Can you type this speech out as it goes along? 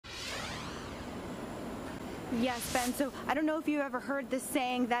Yes, Ben. So I don't know if you've ever heard this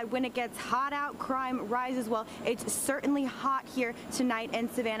saying that when it gets hot out, crime rises. Well, it's certainly hot here tonight in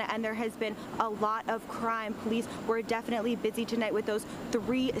Savannah, and there has been a lot of crime. Police were definitely busy tonight with those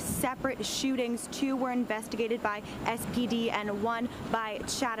 3 separate shootings. 2 were investigated by SPD and 1 by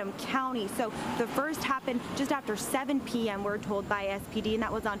Chatham County. So the first happened just after 7 p.m., we're told by SPD, and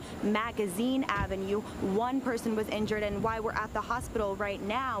that was on Magazine Avenue. 1 person was injured, and why we're at the hospital right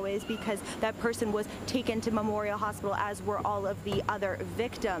now is because that person was taken to Memorial Hospital, as were all of the other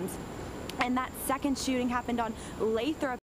victims. And that second shooting happened on Lathrop